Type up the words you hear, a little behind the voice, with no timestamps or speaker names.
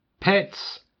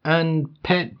Pets and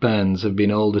pet bans have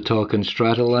been all the talk in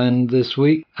Strataland this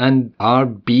week, and are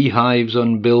beehives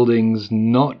on buildings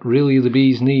not really the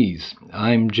bee's knees?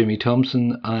 I'm Jimmy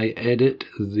Thompson. I edit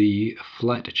the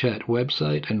Flat Chat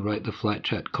website and write the Flat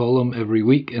Chat column every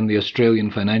week in the Australian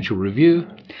Financial Review.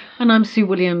 And I'm Sue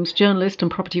Williams, journalist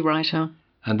and property writer.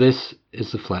 And this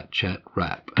is the Flat Chat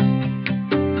Wrap.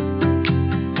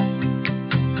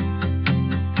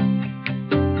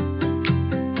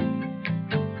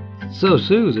 So,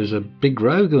 Sue, there's a big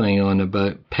row going on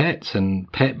about pets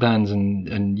and pet bans,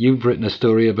 and you've written a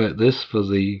story about this for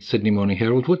the Sydney Morning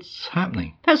Herald. What's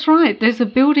happening? That's right. There's a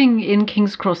building in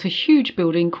King's Cross, a huge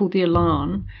building called the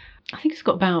Elan. I think it's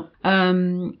got about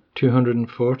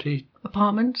 240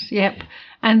 apartments, yep.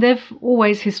 And they've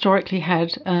always historically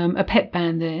had a pet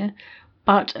ban there,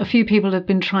 but a few people have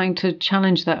been trying to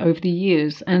challenge that over the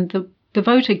years, and the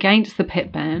vote against the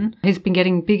pet ban has been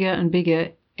getting bigger and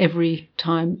bigger every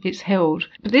time it's held.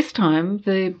 But this time,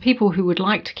 the people who would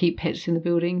like to keep pets in the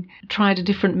building tried a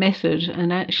different method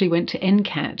and actually went to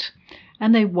NCAT,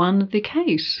 and they won the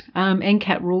case.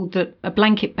 NCAT ruled that a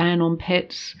blanket ban on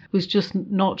pets was just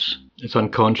not... It's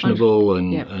unconscionable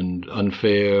and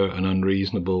unfair and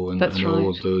unreasonable and all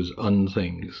of those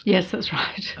things. Yes, that's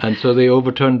right. And so they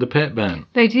overturned the pet ban.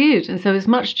 They did, and so there was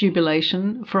much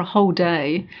jubilation for a whole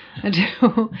day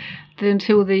until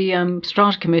the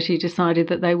Strata Committee decided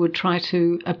that they would try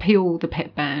to appeal the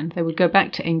pet ban. They would go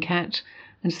back to NCAT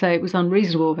and say it was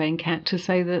unreasonable of NCAT to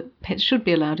say that pets should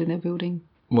be allowed in their building.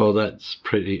 Well, that's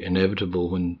pretty inevitable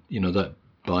when, that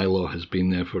bylaw has been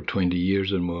there for 20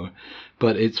 years or more.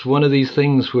 But it's one of these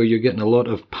things where you're getting a lot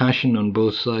of passion on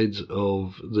both sides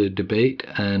of the debate,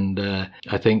 and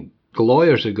I think the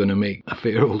lawyers are going to make a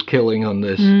fair old killing on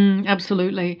this.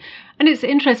 Absolutely. And it's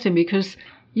interesting because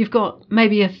you've got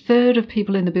maybe a third of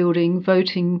people in the building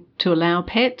voting to allow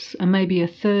pets and maybe a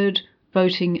third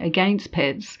voting against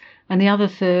pets, and the other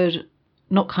third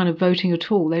not kind of voting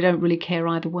at all. They don't really care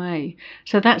either way.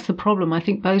 So that's the problem. I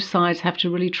think both sides have to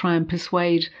really try and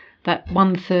persuade that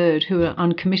 1/3 who are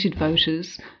uncommitted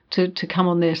voters to come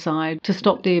on their side, to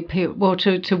stop the appeal, well,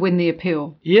 to win the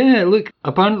appeal. Yeah, look,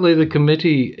 apparently the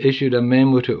committee issued a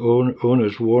memo to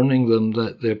owners warning them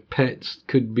that their pets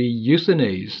could be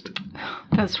euthanized.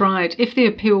 That's right. If the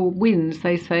appeal wins,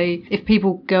 they say if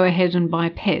people go ahead and buy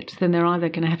pets, then they're either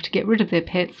going to have to get rid of their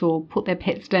pets or put their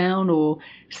pets down or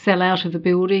sell out of the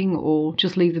building or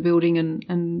just leave the building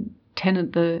and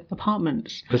tenant the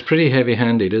apartments. It's pretty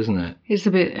heavy-handed, isn't it?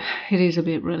 It is a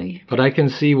bit, really. But I can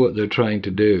see what they're trying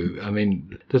to do. I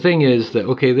mean, the thing is that,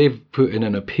 okay, they've put in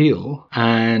an appeal,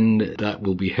 and that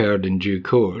will be heard in due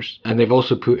course. And they've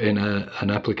also put in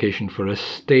an application for a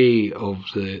stay of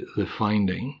the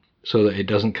finding, so that it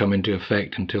doesn't come into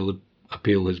effect until the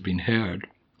appeal has been heard.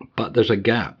 But there's a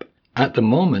gap. At the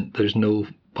moment, there's no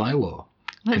bylaw.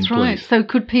 That's right. So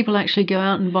could people actually go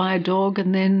out and buy a dog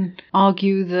and then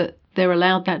argue that they're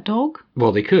allowed that dog?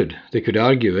 Well, they could. They could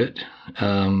argue it.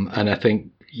 And I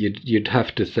think you'd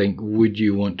have to think, would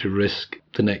you want to risk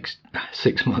the next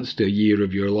 6 months to a year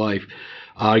of your life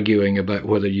arguing about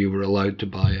whether you were allowed to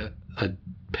buy a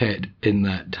pet in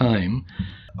that time?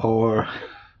 Or...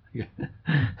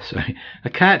 Sorry, a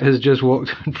cat has just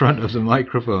walked in front of the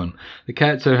microphone. The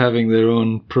cats are having their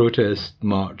own protest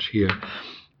march here.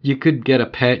 You could get a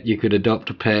pet, you could adopt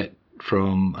a pet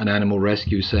from an animal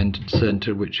rescue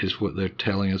centre, which is what they're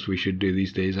telling us we should do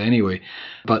these days anyway.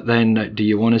 But then do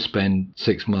you want to spend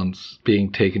 6 months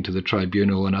being taken to the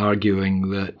tribunal and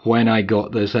arguing that when I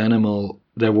got this animal,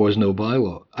 there was no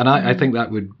bylaw? And I think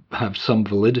that would have some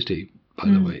validity, by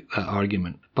the way, that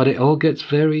argument. But it all gets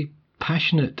very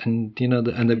passionate, and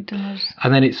it does.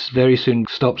 And then it's very soon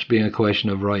stops being a question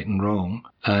of right and wrong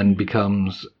and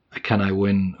becomes, can I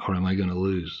win or am I going to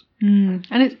lose? And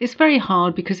it's very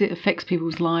hard because it affects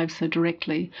people's lives so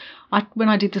directly. When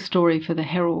I did the story for the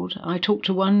Herald, I talked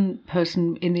to one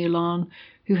person in the Elan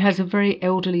who has a very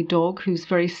elderly dog who's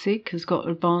very sick, has got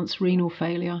advanced renal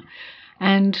failure,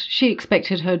 and she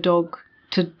expected her dog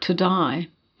to die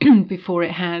before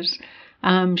it has.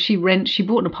 She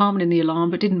bought an apartment in the Elan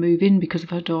but didn't move in because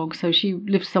of her dog, so she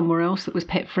lived somewhere else that was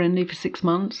pet friendly for 6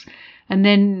 months. And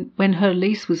then when her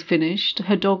lease was finished,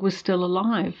 her dog was still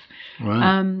alive.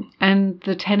 Right. And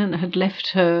the tenant had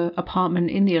left her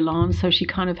apartment in the Elan, so she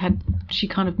kind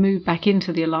of moved back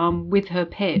into the Elan with her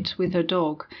pet, with her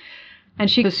dog.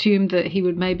 And she assumed that he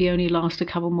would maybe only last a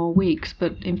couple more weeks,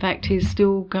 but in fact he's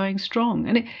still going strong.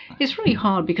 And it's really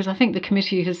hard because I think the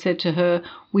committee has said to her,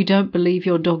 we don't believe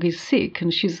your dog is sick.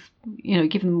 And she's,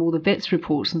 given them all the vet's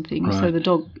reports and things. Right. So the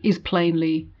dog is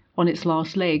plainly on its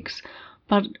last legs.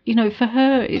 But, for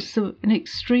her, it's an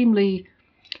extremely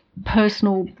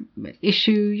personal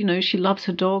issue. You know, she loves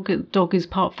her dog. The dog is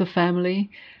part of the family.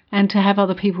 And to have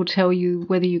other people tell you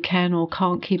whether you can or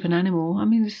can't keep an animal, I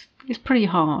mean, it's pretty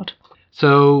hard.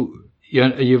 So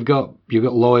you've got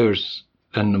lawyers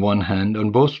on the one hand,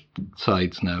 on both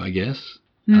sides now, I guess.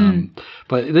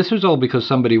 But this was all because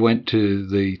somebody went to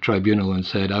the tribunal and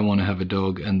said, I want to have a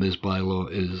dog and this bylaw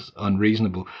is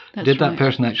unreasonable. Did that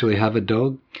person actually have a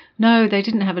dog? No, they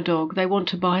didn't have a dog. They want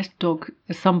to buy a dog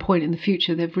at some point in the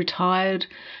future. They've retired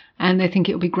and they think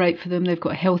it'll be great for them. They've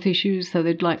got health issues, so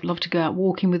they'd love to go out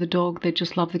walking with a dog. They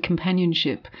just love the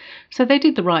companionship. So they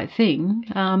did the right thing.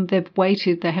 They've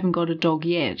waited. They haven't got a dog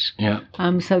yet. Yeah.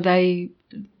 So they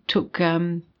took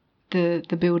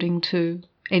the building to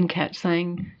NCAT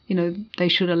saying, you know, they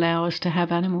should allow us to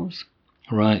have animals.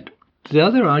 Right. The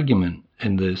other argument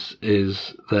in this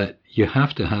is that you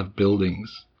have to have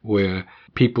buildings where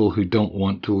people who don't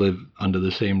want to live under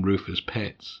the same roof as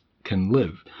pets can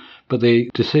live. But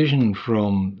the decision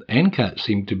from NCAT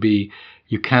seemed to be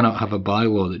you cannot have a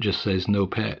bylaw that just says no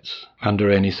pets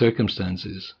under any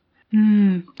circumstances.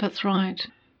 That's right.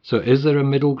 So is there a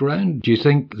middle ground? Do you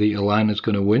think the Elan is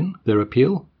going to win their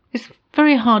appeal? It's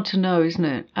very hard to know, isn't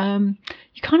it?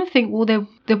 You kind of think, well,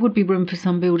 there would be room for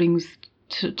some buildings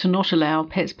to not allow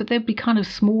pets, but there'd be kind of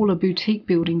smaller boutique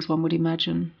buildings, one would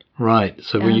imagine. Right.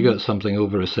 So when you got something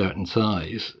over a certain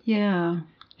size, yeah,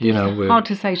 you know, it's hard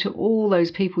to say to all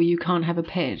those people you can't have a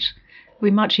pet. It'd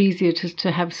be much easier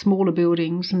to have smaller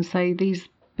buildings and say these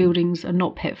buildings are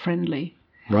not pet friendly.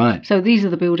 Right. So these are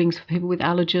the buildings for people with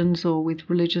allergens or with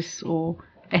religious or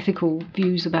ethical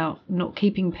views about not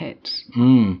keeping pets.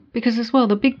 Because as well,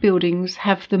 the big buildings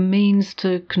have the means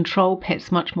to control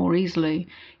pets much more easily.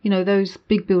 You know, those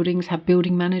big buildings have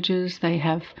building managers, they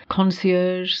have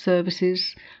concierge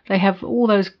services, they have all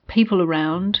those people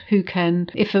around who can,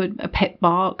 if a pet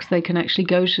barks, they can actually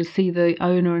go to see the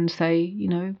owner and say, you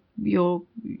know, your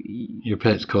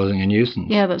pet's causing a nuisance.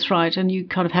 Yeah, that's right. And you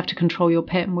kind of have to control your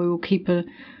pet, and we will keep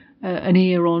an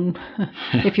ear on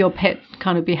if your pet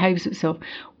kind of behaves itself.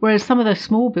 Whereas some of those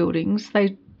small buildings,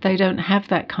 they don't have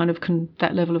that kind of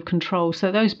that level of control.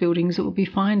 So those buildings, it would be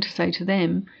fine to say to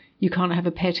them, you can't have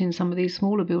a pet in some of these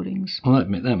smaller buildings. Well, that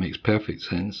makes perfect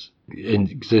sense.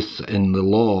 It exists in the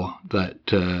law that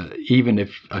even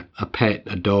if a pet,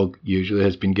 a dog usually,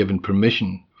 has been given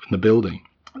permission in the building,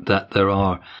 that there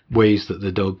are ways that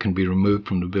the dog can be removed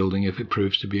from the building if it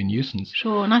proves to be a nuisance.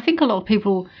 Sure, and I think a lot of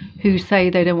people who say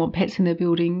they don't want pets in their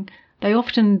building, they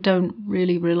often don't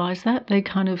really realise that. They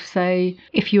kind of say,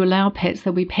 if you allow pets,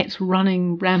 there'll be pets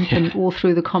running rampant all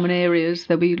through the common areas.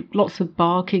 There'll be lots of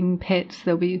barking pets.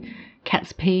 There'll be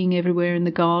cats peeing everywhere in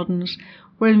the gardens.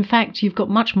 Where in fact you've got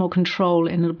much more control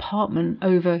in an apartment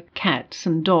over cats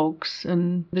and dogs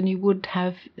than you would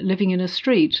have living in a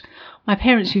street. My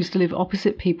parents used to live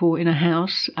opposite people in a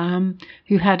house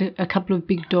who had a couple of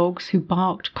big dogs who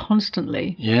barked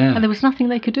constantly. Yeah. And there was nothing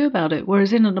they could do about it.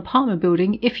 Whereas in an apartment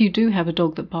building, if you do have a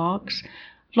dog that barks,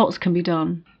 lots can be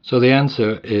done. So the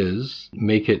answer is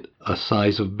make it a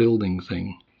size of building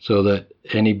thing so that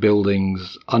any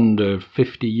buildings under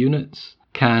 50 units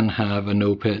can have a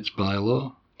no pets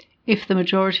bylaw. If the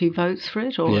majority votes for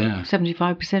it, or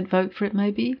 75% vote for it,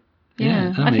 maybe.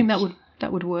 Yeah, I think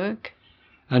that would work.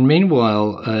 And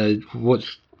meanwhile,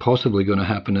 what's possibly going to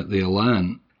happen at the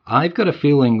Elan, I've got a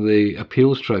feeling the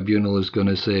appeals tribunal is going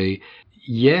to say,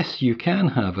 yes, you can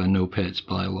have a no pets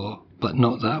bylaw, but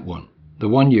not that one. The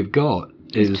one you've got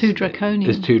is too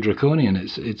draconian.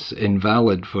 It's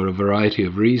invalid for a variety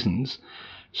of reasons.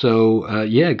 So,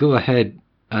 go ahead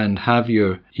and have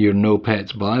your no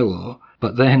pets bylaw.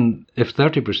 But then if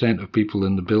 30% of people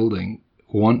in the building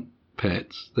want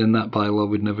pets, then that bylaw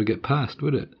would never get passed,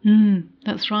 would it?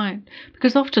 That's right.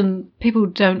 Because often people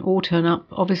don't all turn up,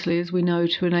 obviously, as we know,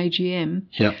 to an AGM.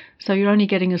 Yeah. So you're only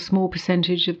getting a small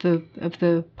percentage of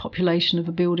the population of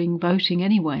a building voting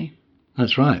anyway.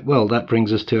 That's right. Well, that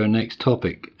brings us to our next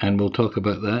topic, and we'll talk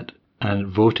about that and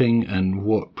voting and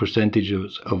what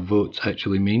percentages of votes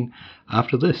actually mean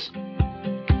after this.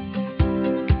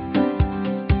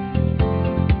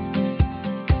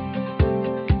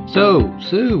 So,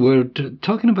 Sue, we're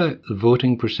talking about the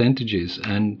voting percentages,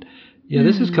 and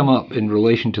this has come up in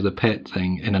relation to the pet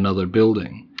thing in another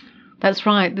building. That's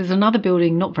right. There's another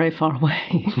building not very far away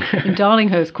in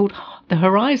Darlinghurst called the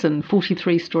Horizon,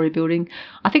 43-storey building.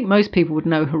 I think most people would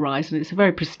know Horizon. It's a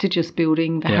very prestigious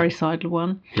building, the Harry Seidler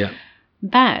one. Yeah.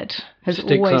 That has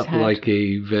always Sticks up like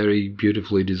a very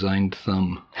beautifully designed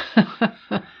thumb.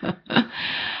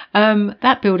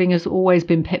 That building has always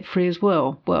been pet-free as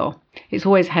well. Well, it's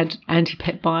always had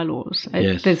anti-pet bylaws.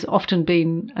 Yes. There's often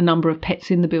been a number of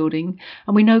pets in the building,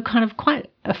 and we know kind of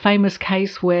quite a famous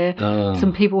case where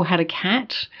some people had a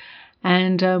cat,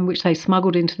 and which they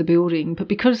smuggled into the building, but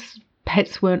because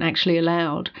pets weren't actually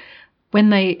allowed, when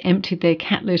they emptied their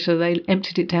cat litter, they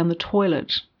emptied it down the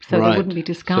toilet. So they wouldn't be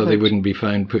discovered. So they wouldn't be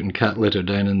found putting cat litter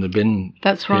down in the bin.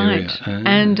 That's right.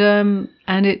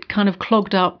 And it kind of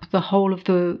clogged up the whole of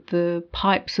the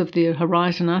pipes of the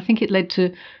Horizon. I think it led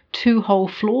to 2 whole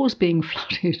floors being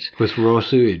flooded. With raw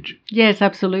sewage. Yes,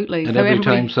 absolutely. And so every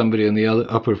time somebody on the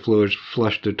upper floors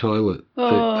flushed their toilet, the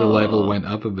level went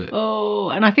up a bit. Oh,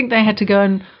 and I think they had to go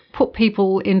and put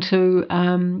people into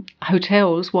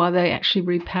hotels while they actually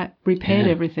repaired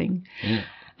everything. Yeah.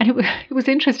 And it was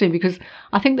interesting because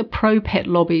I think the pro-pet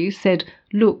lobby said,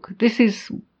 look, this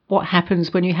is what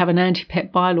happens when you have an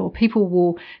anti-pet bylaw. People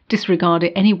will disregard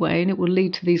it anyway and it will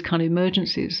lead to these kind of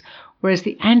emergencies. Whereas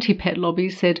the anti-pet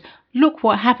lobby said, look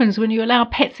what happens when you allow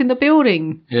pets in the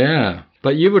building. Yeah,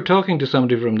 but you were talking to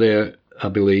somebody from there, I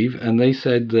believe, and they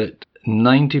said that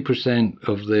 90%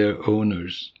 of their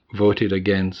owners voted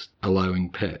against allowing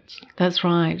pets. That's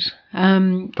right.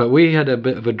 But we had a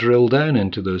bit of a drill down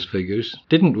into those figures,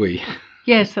 didn't we?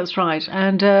 Yes, that's right.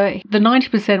 And the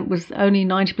 90% was only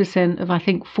 90% of, I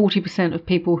think, 40% of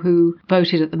people who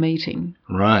voted at the meeting.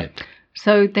 Right.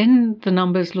 So then the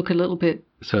numbers look a little bit...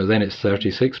 So then it's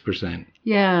 36%.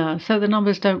 Yeah, so the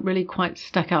numbers don't really quite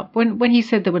stack up. When he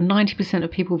said there were 90%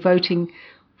 of people voting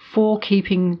for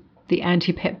keeping the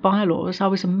anti-pet bylaws, I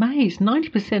was amazed.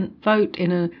 90% vote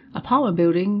in an apartment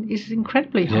building is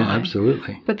incredibly high. Yeah,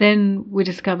 absolutely. But then we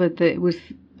discovered that it was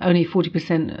only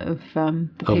 40% of the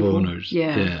people. Of owners.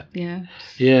 Yeah.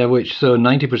 Yeah, which, so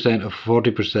 90% of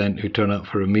 40% who turn up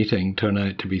for a meeting turn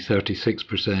out to be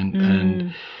 36%.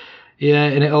 And yeah,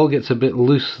 and it all gets a bit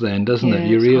loose then, doesn't it?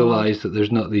 You realise that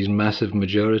there's not these massive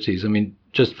majorities. I mean,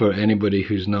 just for anybody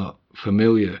who's not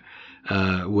familiar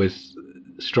with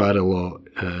strata law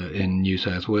in New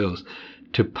South Wales,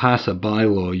 to pass a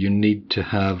bylaw, you need to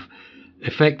have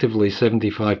effectively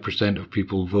 75% of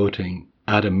people voting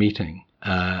at a meeting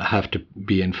have to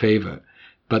be in favour.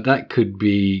 But that could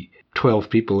be 12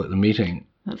 people at the meeting.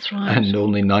 That's right. And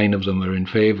only 9 of them are in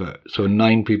favour. So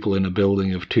 9 people in a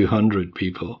building of 200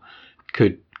 people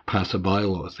could pass a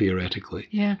bylaw, theoretically.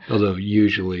 Yeah. Although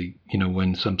usually,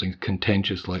 when something's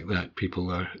contentious like that, people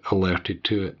are alerted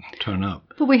to it and turn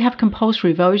up. But we have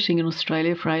compulsory voting in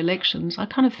Australia for our elections. I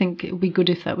kind of think it would be good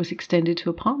if that was extended to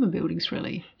apartment buildings,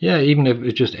 really. Yeah, even if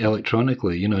it's just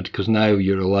electronically, because now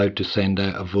you're allowed to send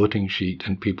out a voting sheet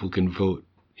and people can vote,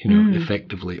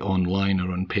 effectively online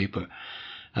or on paper.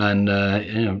 And,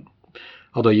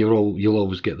 although you'll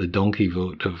always get the donkey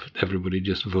vote of everybody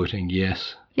just voting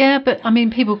yes. Yeah, but I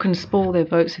mean, people can spoil their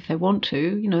votes if they want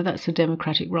to. That's a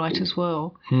democratic right as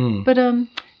well. But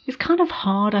it's kind of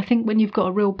hard, I think, when you've got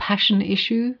a real passion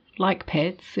issue like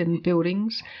pets in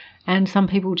buildings, and some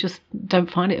people just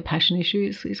don't find it a passion issue.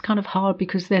 It's kind of hard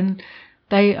because then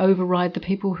they override the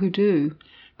people who do.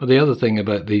 But the other thing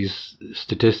about these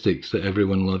statistics that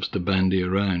everyone loves to bandy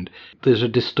around, there's a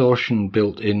distortion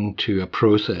built into a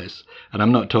process. And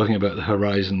I'm not talking about the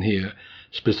Horizon here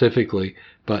specifically,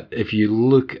 but if you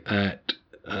look at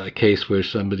a case where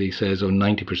somebody says,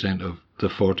 90% of the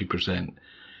 40%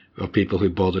 of people who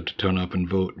bothered to turn up and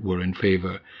vote were in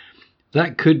favour,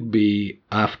 that could be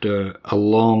after a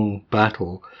long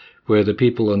battle where the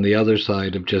people on the other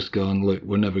side have just gone, look,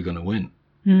 we're never going to win.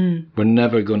 We're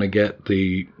never going to get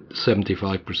the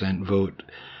 75% vote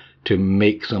to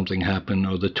make something happen,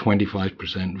 or the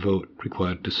 25% vote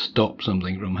required to stop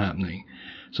something from happening.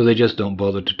 So they just don't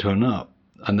bother to turn up.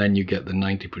 And then you get the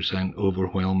 90%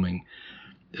 overwhelming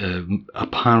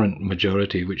apparent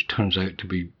majority, which turns out to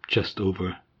be just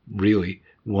over, really,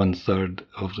 1/3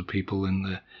 of the people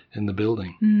in the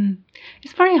building.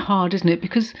 It's very hard, isn't it?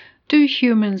 Because do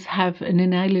humans have an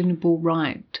inalienable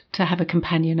right to have a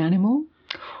companion animal?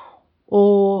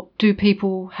 Or do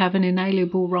people have an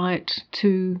inalienable right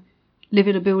to live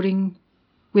in a building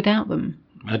without them?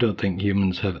 I don't think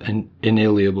humans have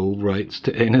inalienable rights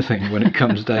to anything when it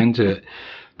comes down to it.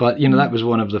 But, that was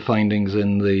one of the findings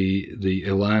in the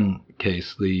Ilan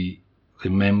case. The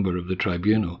member of the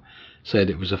tribunal said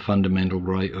it was a fundamental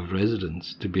right of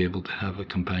residents to be able to have a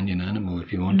companion animal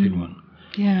if you wanted one.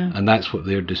 Yeah. And that's what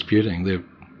they're disputing.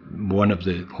 One of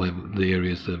the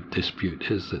areas of dispute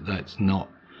is that that's not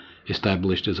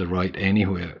established as a right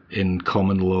anywhere in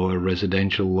common law or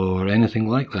residential law or anything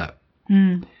like that.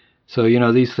 So,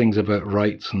 these things about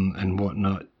rights and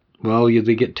whatnot, well,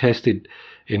 they get tested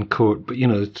in court, but,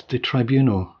 it's the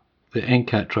tribunal. the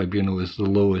NCAT tribunal is the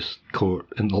lowest court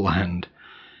in the land.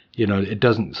 You know, it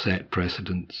doesn't set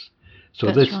precedents.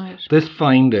 So this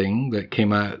finding that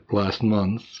came out last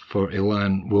month for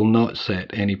Elan will not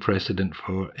set any precedent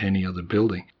for any other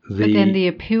building. But then the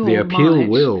appeal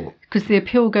will. Because the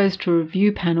appeal goes to a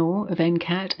review panel of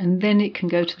NCAT, and then it can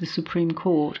go to the Supreme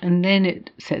Court, and then it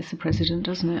sets the precedent,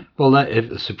 doesn't it? Well, if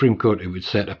the Supreme Court, it would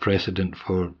set a precedent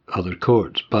for other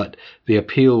courts, but the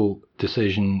appeal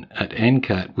decision at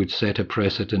NCAT would set a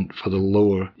precedent for the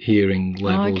lower hearing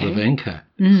levels of NCAT.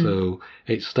 So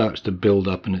it starts to build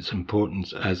up in its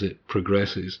importance as it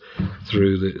progresses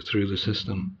through the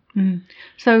system.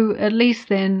 So at least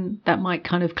then that might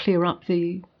kind of clear up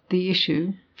the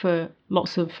issue for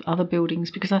lots of other buildings,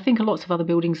 because I think lots of other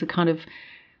buildings are kind of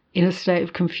in a state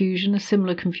of confusion, a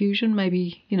similar confusion,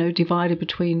 maybe, you know, divided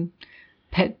between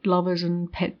pet lovers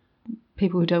and pet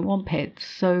people who don't want pets.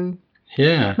 So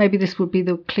yeah, maybe this would be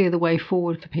clear the way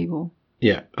forward for people.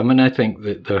 Yeah, I mean, I think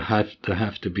that there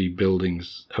have to be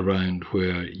buildings around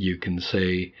where you can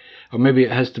say, or maybe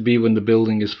it has to be when the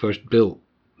building is first built,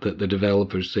 that the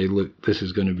developers say, look, this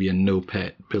is going to be a no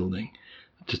pet building,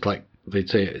 just like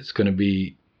they'd say it's going to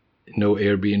be no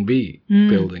Airbnb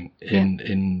building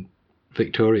in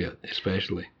Victoria,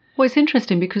 especially. Well, it's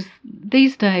interesting because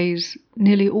these days,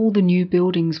 nearly all the new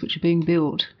buildings which are being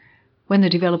built, when the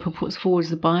developer puts forward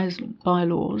the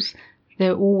bylaws,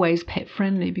 they're always pet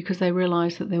friendly, because they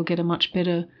realise that they'll get a much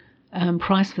better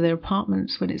price for their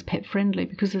apartments when it's pet friendly,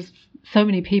 because there's so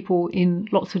many people in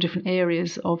lots of different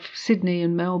areas of Sydney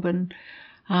and Melbourne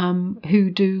who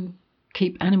do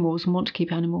keep animals and want to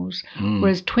keep animals.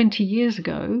 Whereas 20 years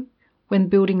ago, when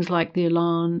buildings like the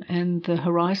Elan and the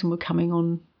Horizon were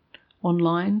coming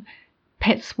online,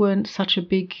 pets weren't such a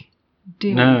big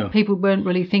deal. No. People weren't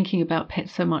really thinking about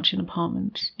pets so much in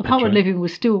apartments. Apartment living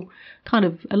was still kind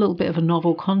of a little bit of a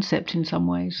novel concept in some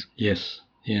ways. Yes,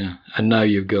 yeah. And now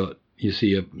you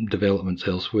see developments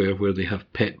elsewhere where they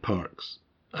have pet parks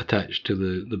attached to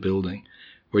the building,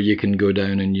 where you can go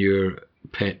down and your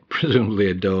pet,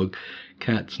 presumably a dog,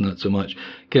 cats not so much,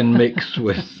 can mix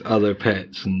with other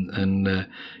pets and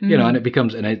you know, and it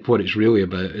becomes, and what it's really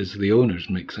about is the owners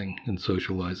mixing and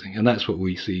socializing. And that's what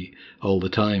we see all the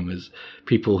time, is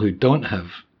people who don't have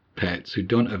pets, who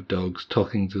don't have dogs,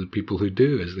 talking to the people who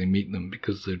do as they meet them,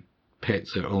 because their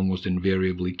pets are almost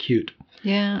invariably cute.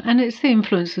 Yeah, and it's the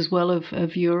influence as well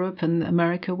of Europe and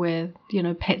America, where, you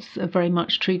know, pets are very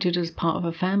much treated as part of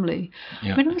a family.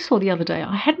 Yeah. When I saw the other day,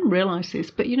 I hadn't realised this,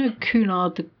 but you know,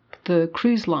 Cunard, the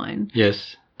cruise line,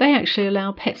 yes, they actually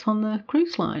allow pets on the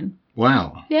cruise line.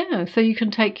 Wow. Yeah, so you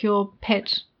can take your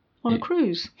pet on a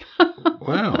cruise.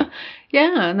 Wow.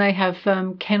 Yeah, and they have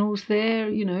kennels there,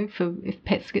 you know, for if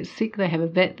pets get sick, they have a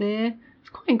vet there. It's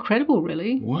quite incredible,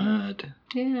 really. What?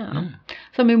 Yeah.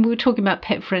 So, I mean, we were talking about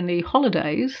pet-friendly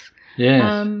holidays.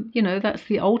 Yes. You know, that's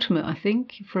the ultimate, I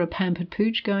think, for a pampered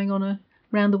pooch going on a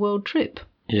round-the-world trip.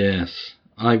 Yes.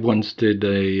 I once did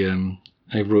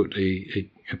I wrote a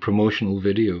promotional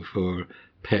video for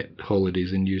pet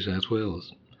holidays in New South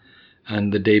Wales.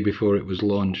 And the day before it was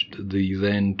launched, the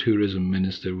then tourism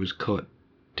minister was caught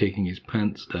taking his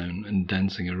pants down and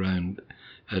dancing around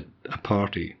at a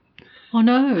party. Oh,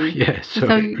 no. Yes, so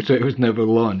it was never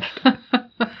launched.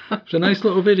 It's a nice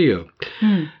little video.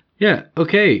 Yeah,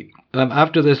 okay.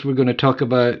 After this, we're going to talk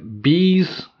about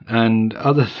bees and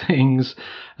other things,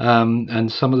 and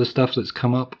some of the stuff that's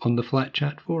come up on the Flat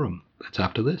Chat forum. That's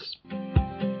after this.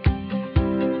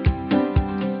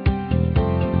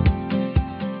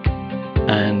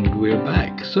 And we're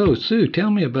back. So, Sue,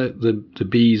 tell me about the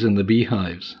bees and the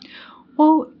beehives.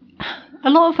 Well, a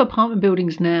lot of apartment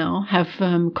buildings now have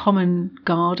common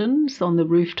gardens on the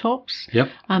rooftops. Yep.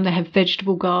 They have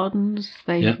vegetable gardens.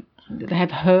 They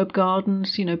have herb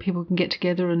gardens. You know, people can get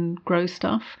together and grow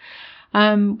stuff,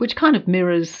 which kind of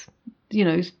mirrors, you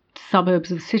know,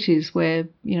 suburbs of cities where,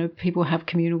 you know, people have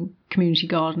community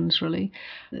gardens, really.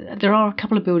 There are a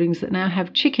couple of buildings that now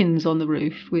have chickens on the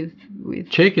roof with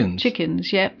chickens.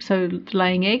 Chickens, yep. So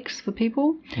laying eggs for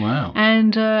people. Wow.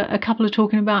 And a couple are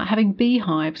talking about having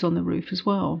beehives on the roof as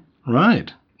well.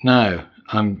 Right. Now,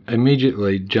 I'm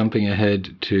immediately jumping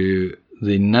ahead to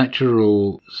the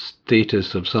natural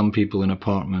status of some people in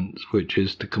apartments, which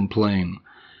is to complain.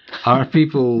 Are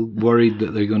people worried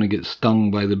that they're going to get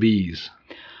stung by the bees?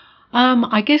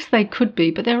 I guess they could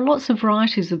be, but there are lots of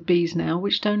varieties of bees now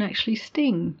which don't actually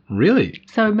sting. Really?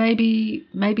 So maybe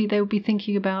they'll be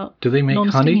thinking about do they make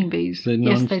non-stinging honey? Bees. The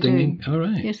yes, they do. All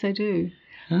right. Yes, they do.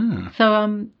 Ah.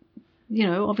 So you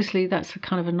know, obviously that's a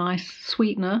kind of a nice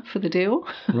sweetener for the deal.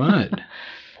 Right.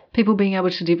 People being able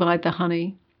to divide the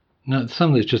honey. Now,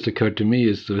 something that's just occurred to me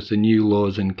is with the new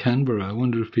laws in Canberra, I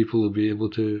wonder if people will be able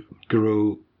to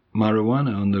grow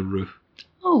marijuana on their roof.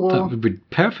 Oh, well, that would be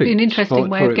perfect. Be an interesting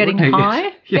way of getting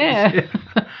high. Yes.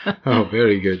 Oh,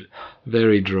 very good.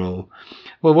 Very droll.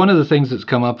 Well, one of the things that's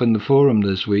come up in the forum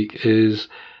this week is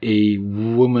a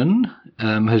woman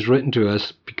has written to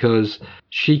us because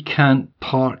she can't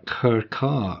park her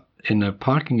car in a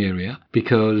parking area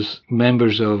because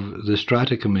members of the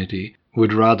Strata Committee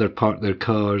would rather park their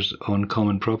cars on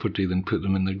common property than put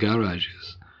them in their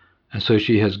garages. And so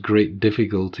she has great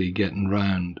difficulty getting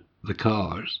round the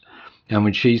cars. And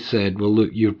when she said, well, look,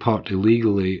 you're parked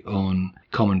illegally on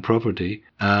common property,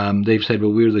 they've said,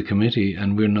 well, we're the committee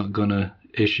and we're not going to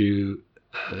issue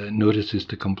notices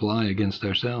to comply against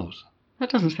ourselves. That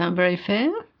doesn't sound very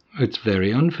fair. It's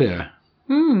very unfair.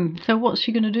 So what's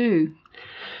she going to do?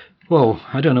 Well,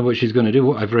 I don't know what she's going to do.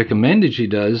 What I've recommended she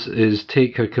does is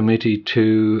take her committee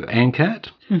to NCAT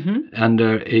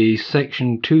under a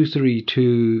section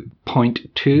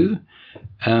 232.2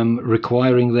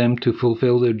 requiring them to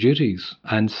fulfill their duties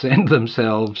and send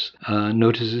themselves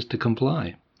notices to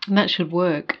comply. And that should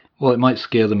work. Well, it might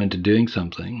scare them into doing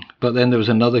something. But then there was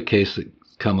another case that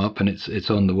come up, and it's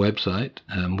on the website,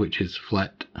 which is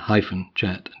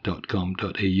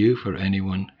flat-chat.com.au for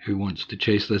anyone who wants to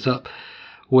chase this up,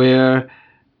 where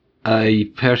a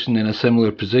person in a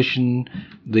similar position,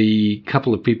 the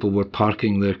couple of people were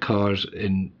parking their cars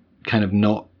in kind of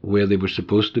not where they were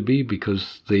supposed to be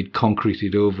because they'd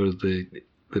concreted over the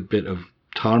bit of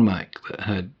tarmac that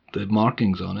had the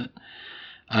markings on it.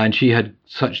 And she had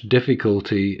such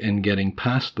difficulty in getting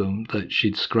past them that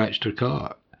she'd scratched her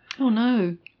car. Oh,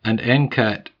 no. And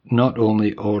NCAT not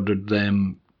only ordered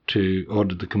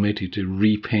the committee to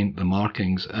repaint the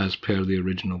markings as per the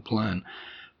original plan,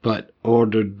 but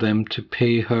ordered them to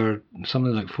pay her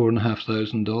something like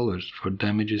 $4,500 for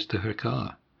damages to her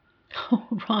car. Oh,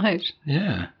 right.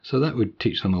 Yeah, so that would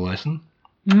teach them a lesson.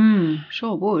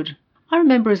 Sure would. I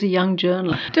remember as a young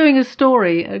journalist doing a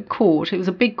story at court. It was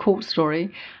a big court story,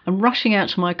 and rushing out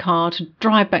to my car to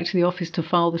drive back to the office to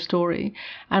file the story.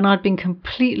 And I'd been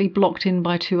completely blocked in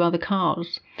by two other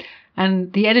cars.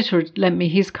 And the editor had lent me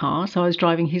his car, so I was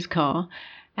driving his car.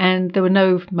 And there were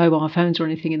no mobile phones or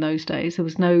anything in those days. There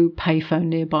was no payphone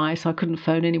nearby, so I couldn't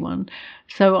phone anyone.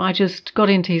 So I just got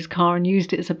into his car and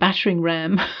used it as a battering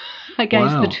ram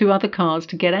against the two other cars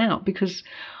to get out because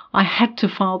I had to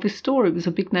file this story. It was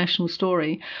a big national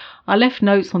story. I left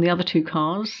notes on the other two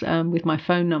cars with my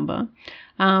phone number.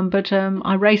 But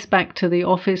I raced back to the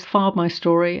office, filed my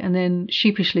story, and then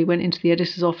sheepishly went into the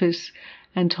editor's office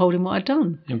and told him what I'd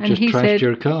done. You've and just trashed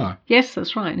your car. Yes,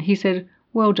 that's right. And he said,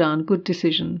 well done, good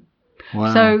decision.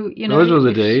 Wow. So, those were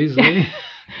the days, eh?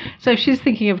 So she's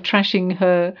thinking of trashing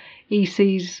her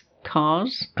EC's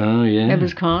cars. Oh, yeah.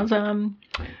 Members' cars.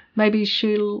 Maybe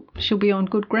she'll be on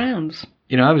good grounds.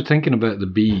 You know, I was thinking about the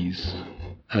bees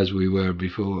as we were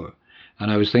before, and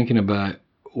I was thinking about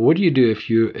what do you do if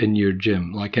you're in your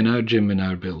gym, like in our gym in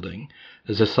our building,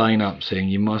 there's a sign up saying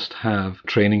you must have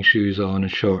training shoes on, a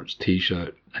shorts,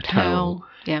 t-shirt, a towel.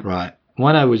 Yeah. Right.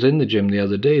 When I was in the gym the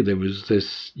other day, there was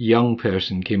this young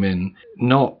person came in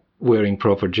not wearing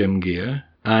proper gym gear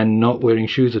and not wearing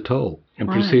shoes at all and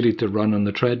proceeded to run on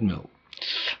the treadmill.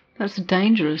 That's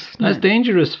dangerous. That's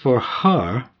dangerous for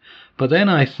her. But then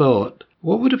I thought,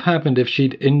 what would have happened if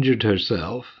she'd injured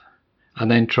herself and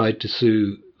then tried to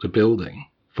sue the building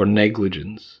for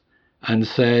negligence and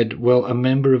said, well, a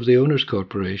member of the Owners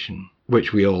Corporation,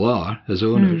 which we all are as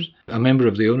owners, a member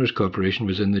of the Owners Corporation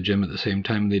was in the gym at the same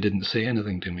time and they didn't say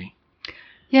anything to me.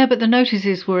 Yeah, but the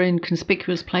notices were in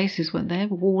conspicuous places, weren't they?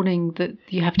 Warning that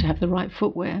you have to have the right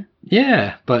footwear.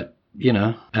 Yeah, but, you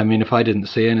know, I mean, if I didn't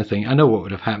say anything, I know what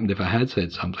would have happened if I had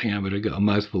said something. I would have got a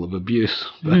mouthful of abuse.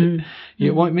 But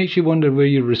what makes you wonder where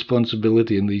your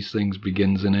responsibility in these things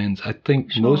begins and ends. I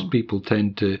think most people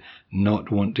tend to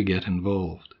not want to get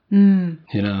involved. You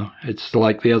know, it's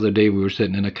like the other day we were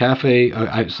sitting in a cafe,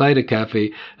 outside a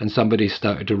cafe, and somebody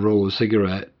started to rolled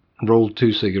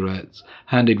two cigarettes,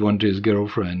 handed one to his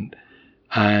girlfriend,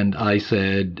 and I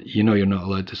said, you know, you're not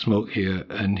allowed to smoke here,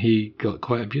 and he got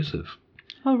quite abusive.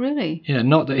 Oh, really? Yeah,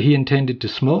 not that he intended to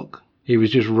smoke. He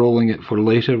was just rolling it for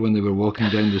later when they were walking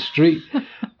down the street,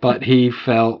 but he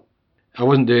felt I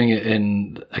wasn't doing it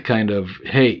in a kind of,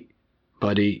 hey,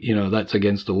 buddy, you know, that's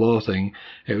against the law thing.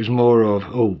 It was more of,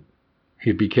 oh,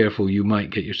 you'd be careful, you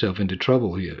might get yourself into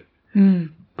trouble here.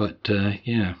 But,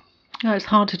 yeah. No, it's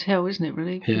hard to tell, isn't it,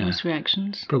 really? Yeah. Those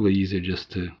reactions. Probably easier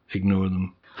just to ignore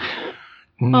them.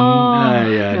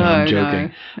 I'm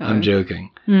joking. No. I'm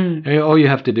joking. All you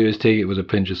have to do is take it with a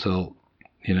pinch of salt.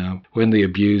 You know, when they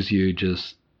abuse you,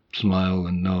 just smile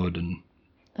and nod and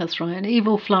That's right. And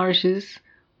evil flourishes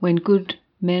when good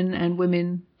men and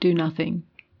women do nothing.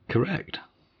 Correct.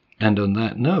 And on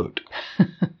that note,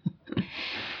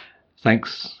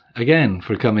 thanks again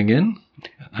for coming in.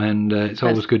 And it's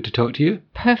always good to talk to you.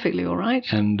 Perfectly all right.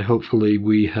 And hopefully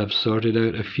we have sorted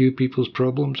out a few people's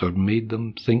problems or made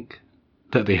them think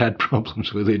that they had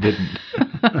problems where they didn't.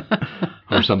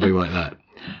 Or something like that.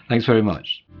 Thanks very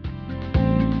much.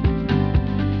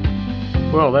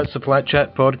 Well, that's the Flat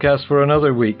Chat podcast for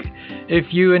another week.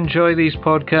 If you enjoy these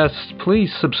podcasts, please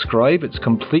subscribe. It's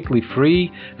completely free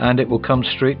and it will come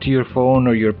straight to your phone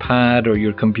or your pad or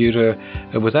your computer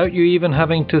without you even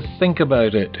having to think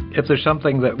about it. If there's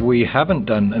something that we haven't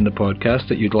done in the podcast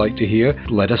that you'd like to hear,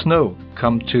 let us know.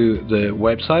 Come to the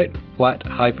website,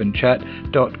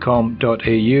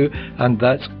 flat-chat.com.au, and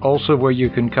that's also where you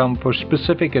can come for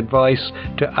specific advice,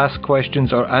 to ask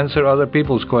questions or answer other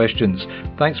people's questions.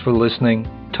 Thanks for listening.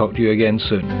 Talk to you again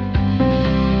soon.